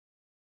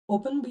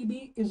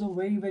OpenBB is a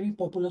very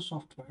popular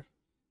software.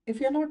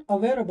 If you're not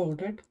aware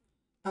about it,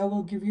 I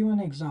will give you an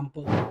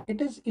example. It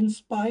is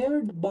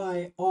inspired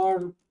by,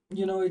 or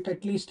it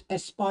at least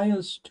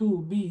aspires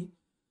to be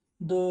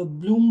the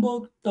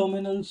Bloomberg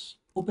Terminal's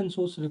open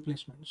source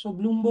replacement. So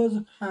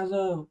Bloomberg has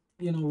a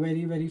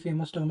very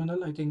famous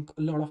terminal. I think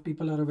a lot of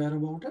people are aware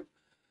about it,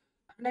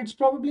 and it's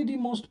probably the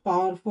most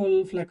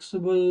powerful,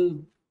 flexible.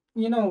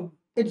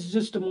 It's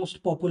just the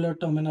most popular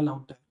terminal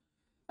out there.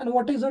 And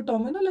what is a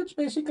terminal? It's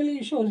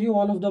basically shows you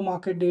all of the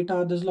market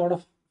data. There's a lot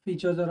of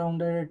features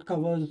around it. It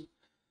covers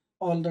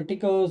all the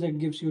tickers. It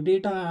gives you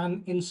data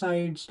and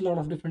insights, a lot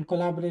of different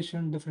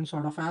collaboration, different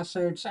sort of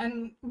assets.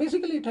 And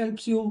basically it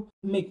helps you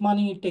make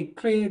money, take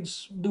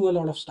trades, do a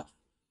lot of stuff,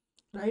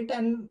 right?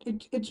 And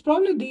it's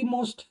probably the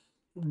most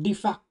de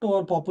facto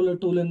or popular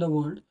tool in the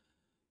world.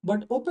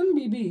 But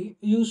OpenBB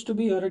used to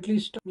be, or at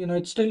least,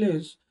 it still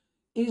is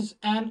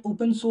an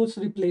open source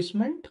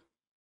replacement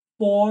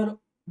for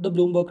the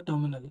Bloomberg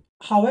terminal.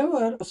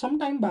 However, some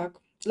time back,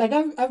 like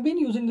I've been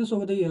using this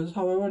over the years.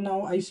 However,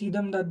 now I see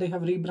them that they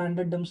have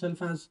rebranded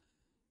themselves as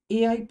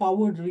AI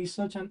powered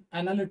research and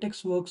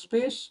analytics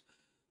workspace,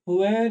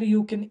 where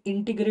you can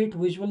integrate,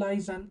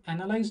 visualize, and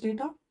analyze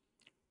data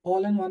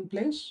all in one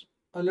place.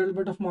 A little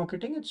bit of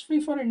marketing. It's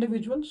free for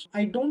individuals.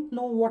 I don't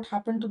know what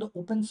happened to the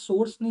open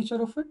source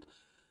nature of it,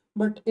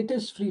 but it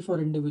is free for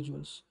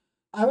individuals.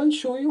 I will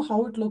show you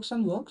how it looks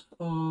and works.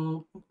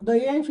 The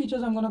AI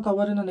features I'm going to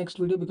cover in the next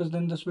video because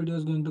then this video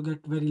is going to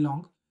get very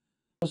long.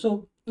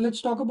 So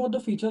let's talk about the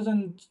features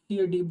and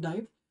see a deep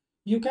dive.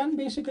 You can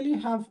basically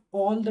have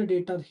all the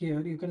data here.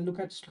 You can look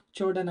at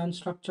structured and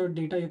unstructured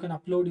data. You can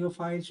upload your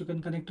files. You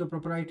can connect to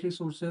proprietary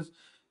sources.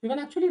 You can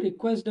actually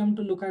request them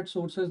to look at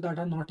sources that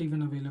are not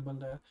even available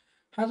there.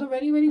 Has a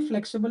very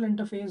flexible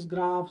interface,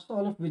 graphs,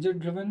 all of widget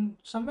driven.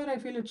 Somewhere I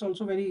feel it's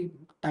also very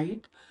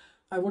tight.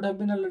 I would have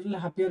been a little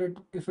happier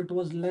if it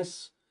was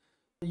less,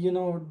 you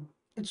know,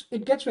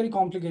 it gets very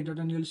complicated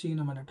and you'll see in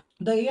a minute.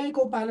 The AI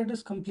Copilot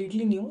is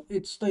completely new.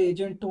 It's the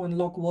agent to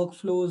unlock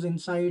workflows,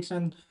 insights,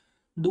 and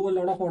do a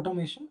lot of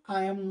automation.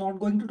 I am not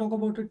going to talk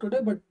about it today,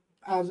 but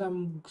as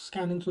I'm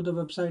scanning through the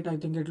website, I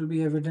think it will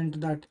be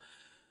evident that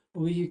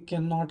we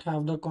cannot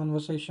have the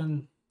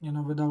conversation,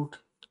 without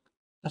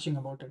touching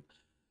about it.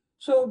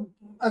 So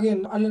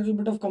again, a little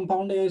bit of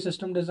compound AI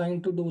system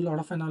designed to do a lot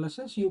of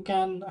analysis. You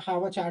can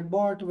have a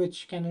chatbot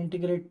which can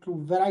integrate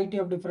to variety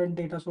of different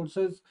data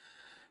sources,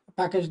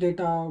 package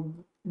data,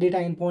 data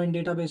endpoint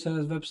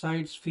databases,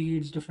 websites,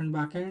 feeds, different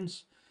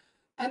backends.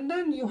 And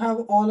then you have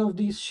all of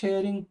these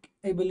sharing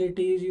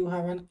abilities. You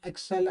have an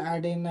Excel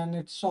add-in and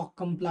it's SOC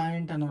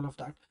compliant and all of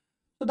that.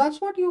 So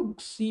that's what you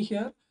see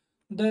here.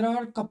 There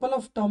are a couple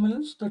of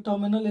terminals. The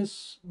terminal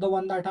is the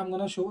one that I'm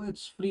going to show.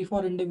 It's free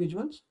for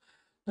individuals.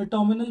 The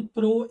Terminal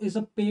Pro is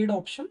a paid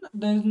option.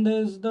 Then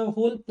there's the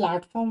whole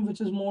platform,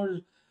 which is more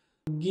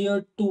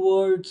geared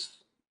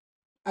towards,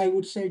 I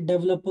would say,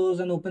 developers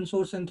and open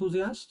source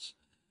enthusiasts.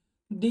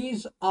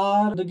 These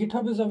are the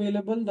GitHub is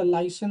available, the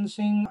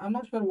licensing. I'm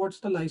not sure what's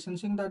the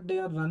licensing that they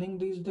are running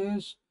these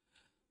days.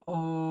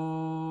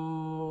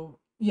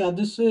 Yeah,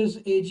 this is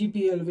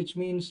AGPL, which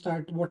means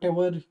that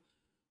whatever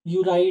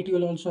you write,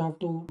 you'll also have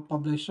to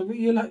publish. So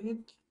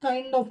it's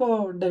kind of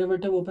a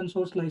derivative open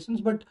source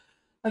license, but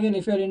again,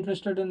 if you're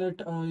interested in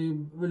it,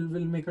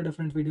 we'll make a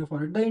different video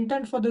for it. The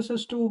intent for this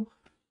is to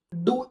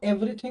do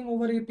everything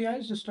over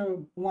APIs, just a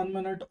 1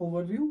 minute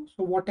overview.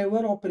 So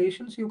whatever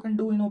operations you can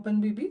do in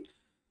OpenBB,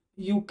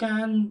 you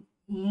can,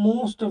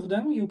 most of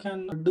them you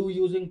can do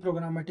using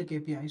programmatic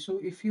API.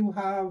 So if you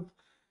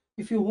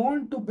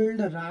want to build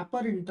a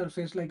wrapper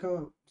interface, like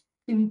a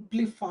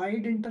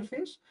simplified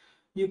interface,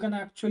 you can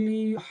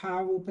actually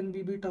have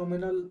OpenBB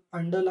terminal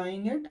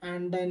underlying it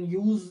and then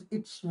use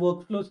its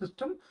workflow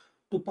system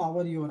to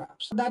power your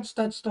apps.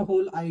 That's the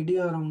whole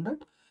idea around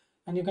it.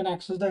 And you can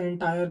access the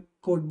entire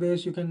code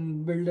base. You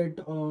can build it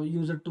or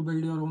use it to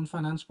build your own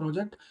finance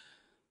project.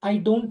 I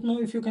don't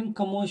know if you can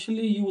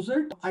commercially use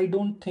it. I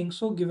don't think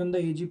so, given the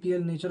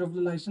AGPL nature of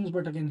the license.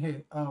 But again,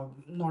 hey,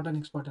 not an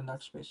expert in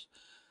that space.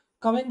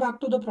 Coming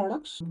back to the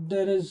products,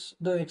 there is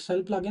the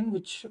Excel plugin,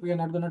 which we are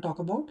not going to talk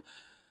about.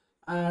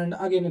 And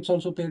again, it's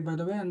also paid, by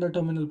the way, and the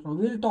Terminal Pro.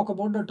 We'll talk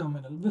about the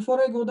terminal.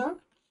 Before I go there,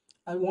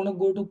 I want to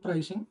go to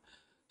pricing.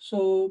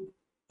 So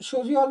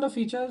shows you all the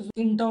features.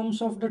 In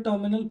terms of the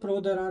Terminal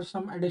Pro, there are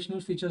some additional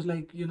features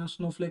like,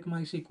 Snowflake,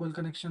 MySQL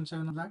connections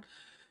and all that.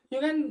 You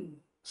can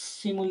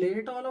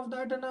simulate all of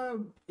that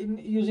in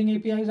using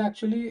APIs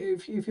actually,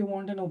 if you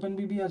want an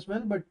OpenBB as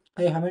well, but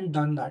I haven't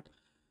done that.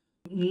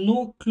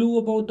 No clue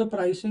about the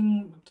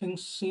pricing.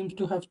 Things seems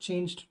to have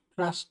changed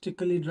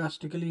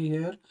drastically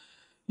here.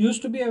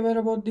 Used to be aware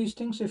about these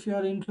things. If you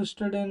are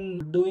interested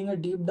in doing a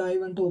deep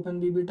dive into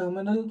OpenBB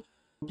terminal,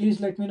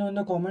 please let me know in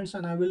the comments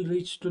and I will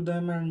reach to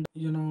them and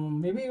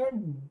maybe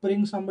even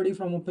bring somebody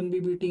from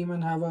OpenBB team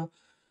and have a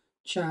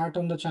chat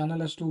on the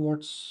channel as to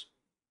what's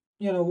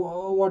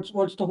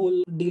the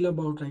whole deal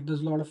about, right?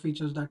 There's a lot of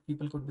features that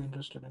people could be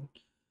interested in.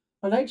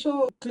 All right,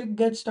 so click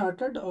get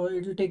started.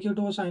 It'll take you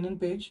to a sign in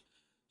page.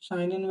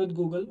 sign in with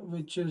Google,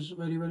 which is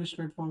very, very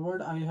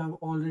straightforward. I have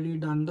already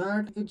done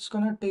that. It's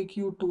gonna take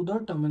you to the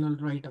terminal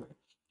right away.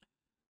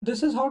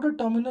 This is how the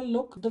terminal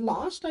look. The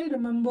last I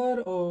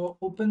remember,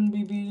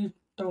 OpenBB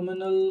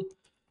terminal,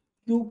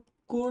 you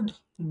could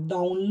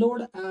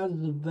download as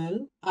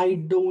well. I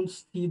don't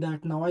see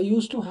that now. I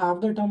used to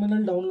have the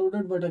terminal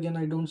downloaded, but again,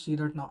 I don't see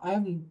that now. I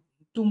have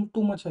too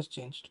much has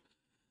changed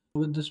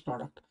with this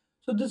product.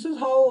 So this is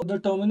how the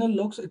terminal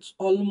looks. It's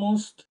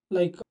almost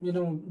like,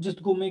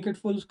 just go make it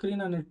full screen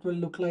and it will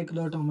look like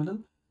the terminal.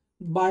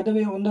 By the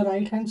way, on the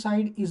right hand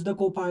side is the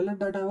Copilot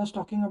that I was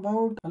talking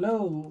about.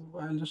 Hello,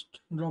 I'll just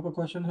drop a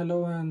question.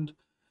 Hello, and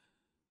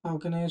how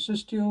can I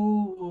assist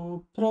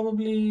you?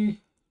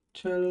 Probably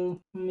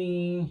tell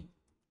me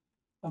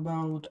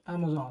about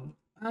Amazon.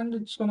 And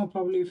it's gonna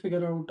probably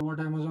figure out what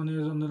Amazon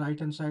is on the right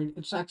hand side.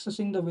 It's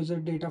accessing the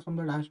visit data from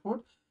the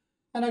dashboard.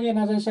 And again,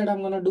 as I said, I'm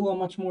going to do a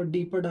much more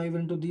deeper dive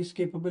into these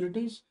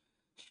capabilities.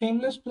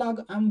 Shameless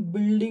plug, I'm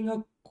building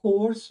a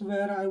course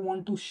where I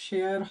want to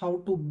share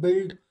how to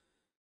build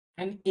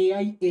an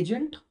AI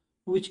agent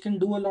which can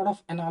do a lot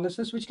of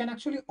analysis, which can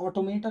actually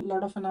automate a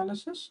lot of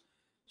analysis.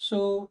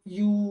 So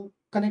you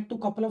connect to a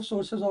couple of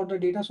sources or the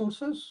data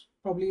sources,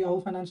 probably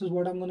Yahoo Finance is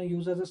what I'm going to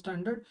use as a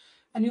standard,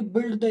 and you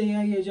build the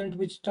AI agent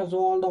which does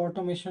all the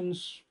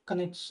automations,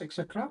 connects,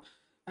 etc.,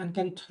 and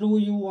can throw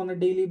you on a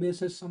daily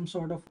basis some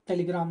sort of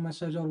Telegram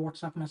message or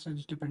WhatsApp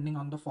message depending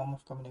on the form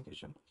of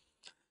communication.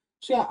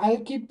 So yeah,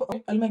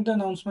 I'll make the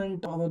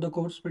announcement about the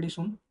course pretty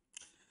soon.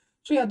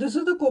 So yeah, this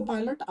is the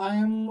Copilot. I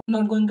am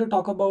not going to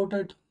talk about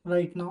it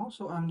right now.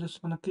 So I'm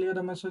just going to clear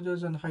the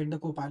messages and hide the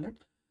Copilot.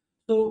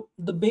 So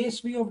the base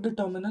view of the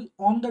terminal,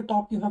 on the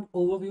top you have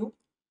overview,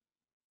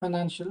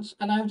 financials,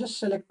 and I've just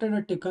selected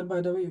a ticker.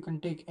 By the way, you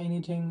can take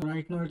anything.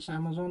 Right now it's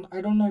Amazon.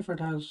 I don't know if it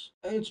has,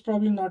 it's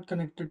probably not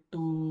connected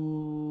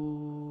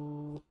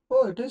to,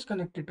 oh, it is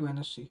connected to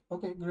NSC.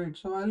 Okay, great.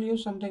 So I'll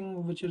use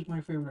something which is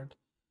my favorite.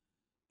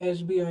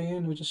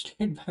 SBIN, which is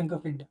State Bank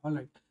of India. All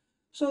right.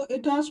 So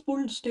it has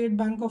pulled State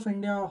Bank of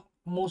India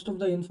most of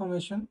the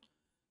information,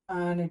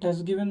 and it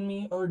has given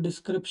me a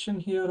description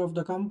here of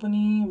the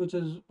company, which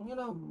is,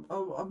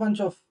 a bunch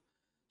of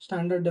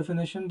standard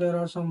definition. There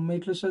are some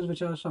matrices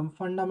which are some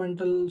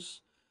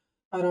fundamentals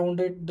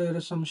around it. There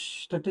is some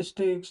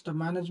statistics, the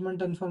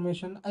management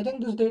information. I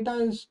think this data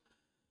is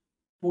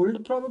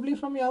pulled probably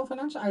from Yahoo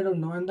Finance. I don't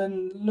know. And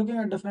then looking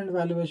at different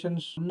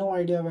valuations, no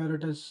idea where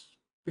it is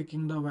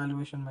picking the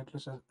valuation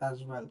matrices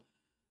as well.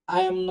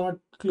 I am not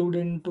clued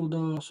into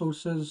the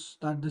sources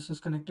that this is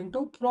connecting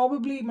to.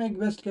 Probably my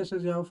best guess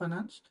is Yahoo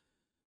Finance,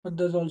 but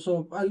there's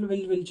also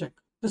we'll check.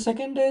 The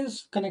second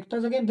is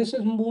connectors. Again, this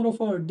is more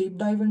of a deep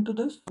dive into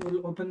this.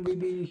 We'll open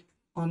BB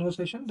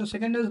conversation. The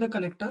second is the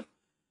connector.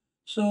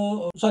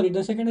 So sorry,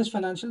 the second is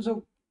financial.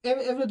 So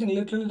everything,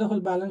 literally the whole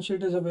balance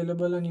sheet is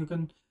available, and you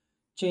can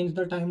change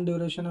the time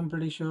duration. I'm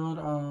pretty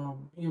sure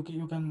you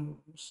can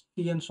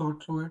see and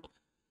sort through it.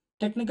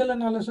 Technical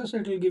analysis,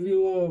 it will give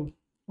you a,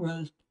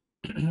 well,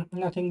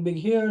 nothing big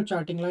here.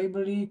 Charting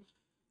library,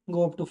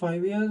 go up to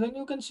 5 years, and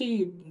you can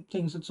see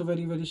things. It's a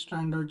very, very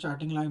standard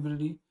charting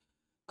library.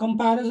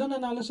 Comparison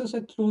analysis,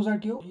 it throws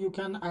at you. You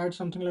can add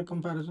something like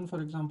comparison. For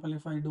example,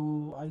 if I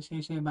do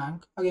ICICI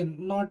Bank, again,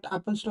 not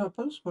apples to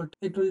apples, but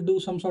it will do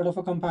some sort of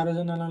a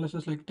comparison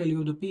analysis, like tell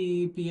you the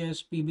P,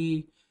 PS,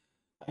 PB,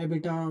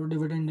 EBITDA,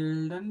 dividend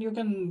yield, and you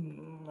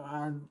can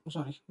add,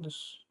 sorry,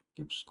 this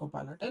keeps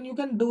Copilot. And you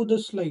can do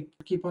this, like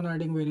keep on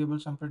adding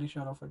variables, I'm pretty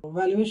sure of it.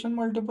 Valuation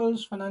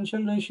multiples,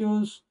 financial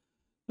ratios,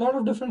 lot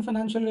of different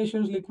financial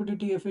ratios,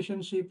 liquidity,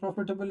 efficiency,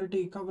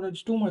 profitability,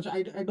 coverage, too much.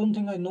 I don't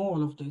think I know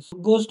all of this.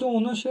 Goes to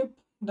ownership,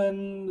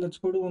 then let's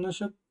go to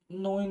ownership.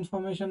 No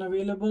information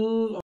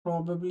available,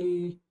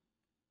 probably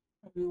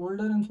maybe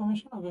older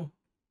information. Okay.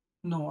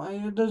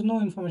 No, there's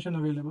no information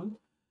available.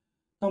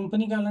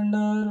 Company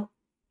calendar,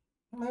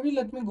 maybe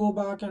let me go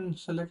back and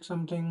select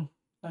something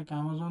like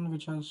Amazon,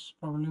 which has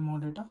probably more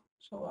data.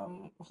 So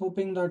I'm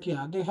hoping that,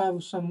 yeah, they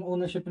have some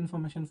ownership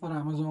information for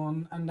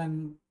Amazon, and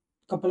then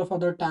a couple of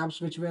other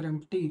tabs which were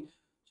empty.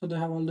 So they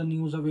have all the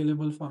news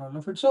available for all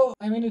of it. So,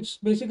 I mean, it's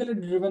basically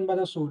driven by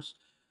the source.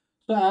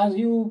 So as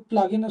you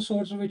plug in a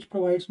source which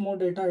provides more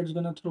data, it's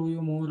gonna throw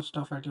you more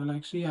stuff at you.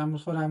 Like, see,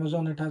 for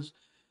Amazon, it has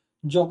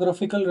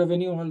geographical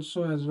revenue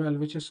also as well,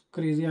 which is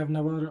crazy. I've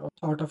never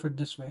thought of it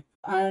this way.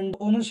 And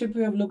ownership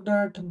we have looked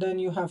at. Then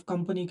you have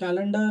company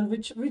calendar,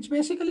 which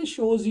basically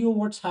shows you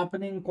what's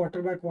happening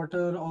quarter by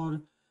quarter,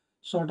 or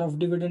sort of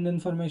dividend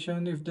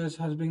information, if this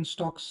has been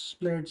stock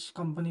splits,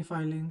 company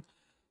filing,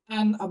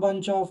 and a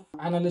bunch of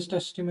analyst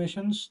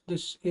estimations.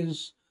 This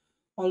is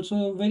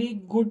also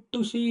very good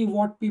to see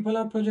what people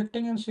are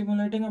projecting and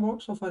simulating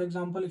about. So for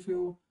example, if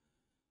you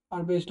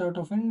are based out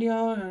of India,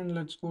 and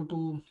let's go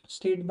to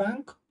State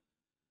Bank,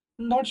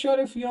 not sure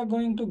if you are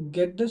going to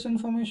get this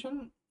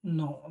information.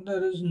 No,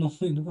 there is no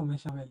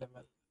information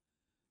available.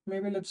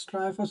 Maybe let's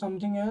try for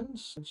something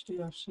else.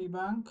 HDFC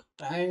Bank.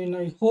 I mean,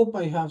 I hope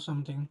I have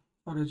something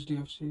for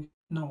HDFC.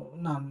 No,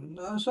 none.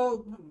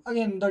 So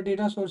again, the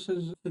data source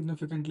is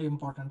significantly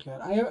important here.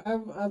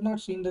 I've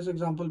not seen this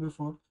example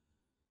before.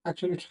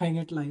 Actually, trying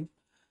it live.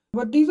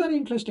 But these are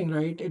interesting,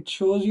 right? It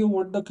shows you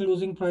what the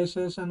closing price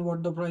is and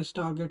what the price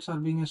targets are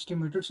being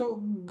estimated. So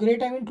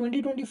great. I mean,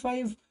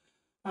 2025,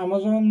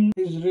 Amazon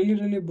is really,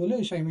 really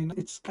bullish. I mean,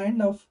 it's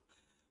kind of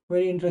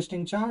very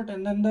interesting chart.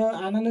 And then the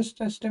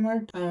analyst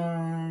estimate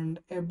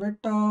and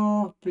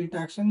EBITDA,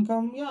 pre-tax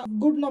income. Yeah,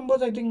 good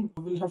numbers. I think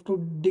we'll have to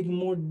dig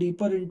more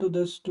deeper into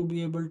this to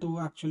be able to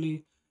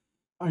actually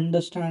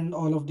understand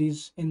all of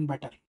these in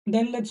better.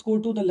 Then let's go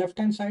to the left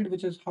hand side,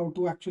 which is how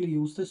to actually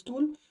use this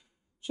tool.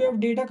 So you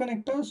have data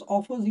connectors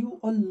offers you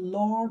a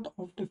lot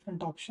of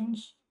different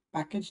options.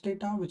 Package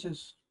data, which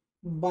is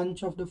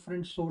bunch of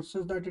different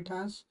sources that it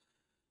has.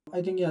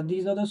 I think, yeah,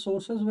 these are the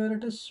sources where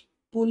it is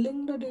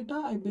pulling the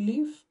data, I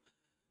believe.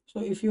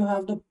 So if you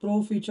have the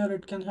pro feature,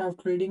 it can have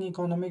trading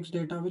economics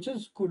data, which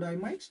is good. I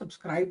might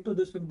subscribe to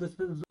this if this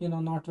is,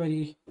 not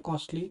very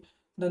costly.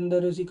 Then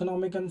there is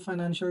economic and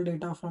financial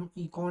data from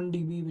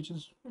EconDB, which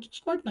is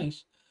quite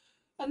nice.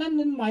 And then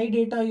in my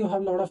data, you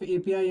have a lot of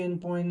API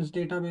endpoints,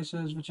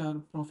 databases, which are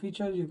pro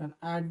features. You can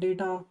add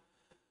data.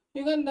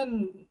 You can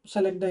then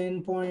select the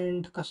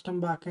endpoint,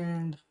 custom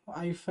backend,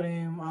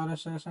 iframe,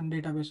 RSS, and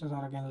databases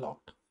are again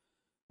locked,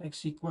 like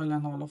SQL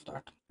and all of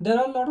that. There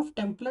are a lot of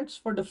templates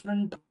for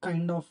different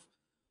kind of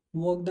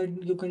work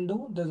that you can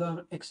do. There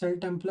are Excel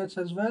templates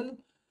as well.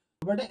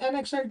 But an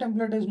Excel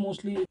template is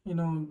mostly,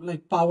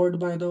 like powered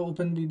by the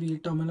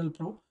OpenBB Terminal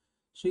Pro.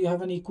 So you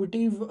have an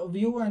equity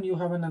view and you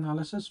have an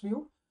analysis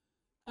view.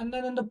 And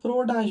then in the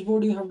pro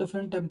dashboard, you have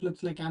different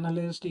templates like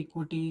analyst,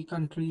 equity,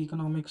 country,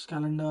 economics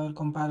calendar,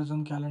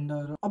 comparison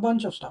calendar, a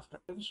bunch of stuff.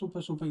 Right? It's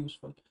super, super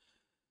useful.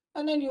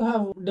 And then you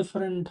have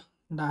different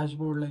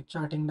dashboard like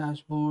charting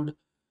dashboard,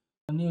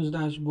 news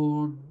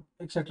dashboard,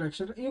 etc.,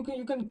 etc.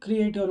 You can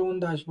create your own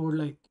dashboard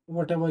like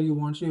whatever you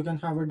want. So you can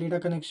have a data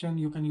connection,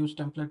 you can use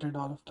templated,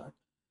 all of that.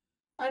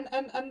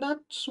 And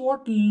that's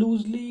what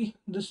loosely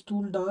this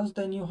tool does.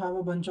 Then you have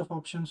a bunch of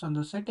options on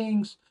the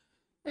settings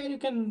and you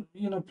can,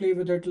 play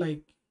with it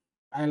like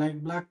I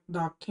like black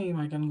dark theme.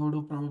 I can go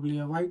to probably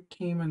a white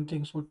theme and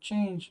things would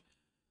change.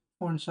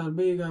 Fonts are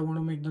big. I want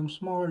to make them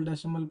small.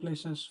 Decimal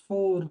places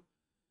 4.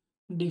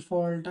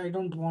 Default. I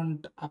don't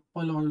want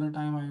Apple all the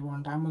time. I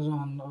want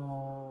Amazon.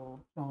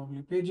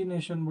 Probably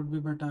pagination would be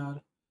better,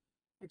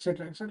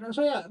 etc., etc.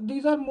 So yeah,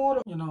 these are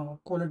more,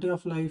 quality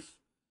of life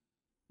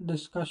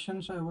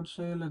discussions, I would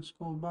say. Let's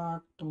go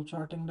back to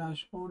charting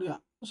dashboard. Yeah.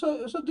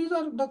 So these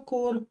are the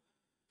core,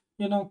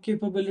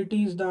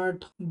 capabilities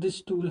that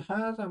this tool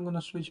has. I'm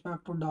gonna switch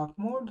back to dark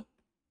mode,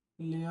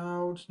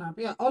 layout, snap.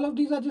 Yeah, all of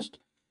these are just,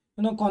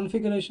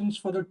 configurations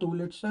for the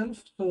tool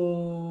itself.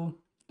 So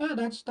yeah,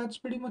 that's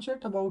pretty much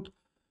it about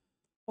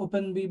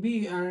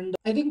OpenBB. And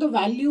I think the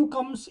value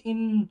comes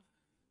in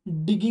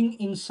digging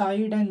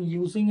inside and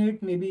using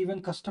it, maybe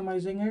even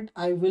customizing it.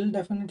 I will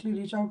definitely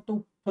reach out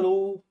to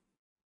Pro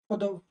for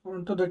the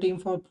to the team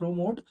for Pro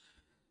mode.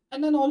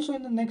 And then also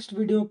in the next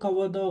video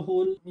cover the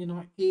whole,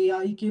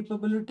 AI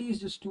capabilities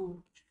just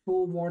to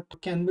show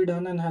what can be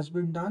done and has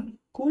been done.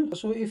 Cool.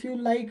 So if you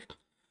liked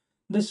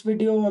this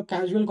video, a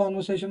casual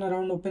conversation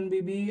around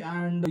OpenBB,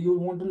 and you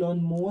want to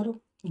learn more,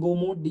 go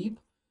more deep,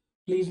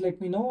 please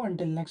let me know.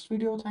 Until next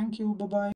video, thank you. Bye bye.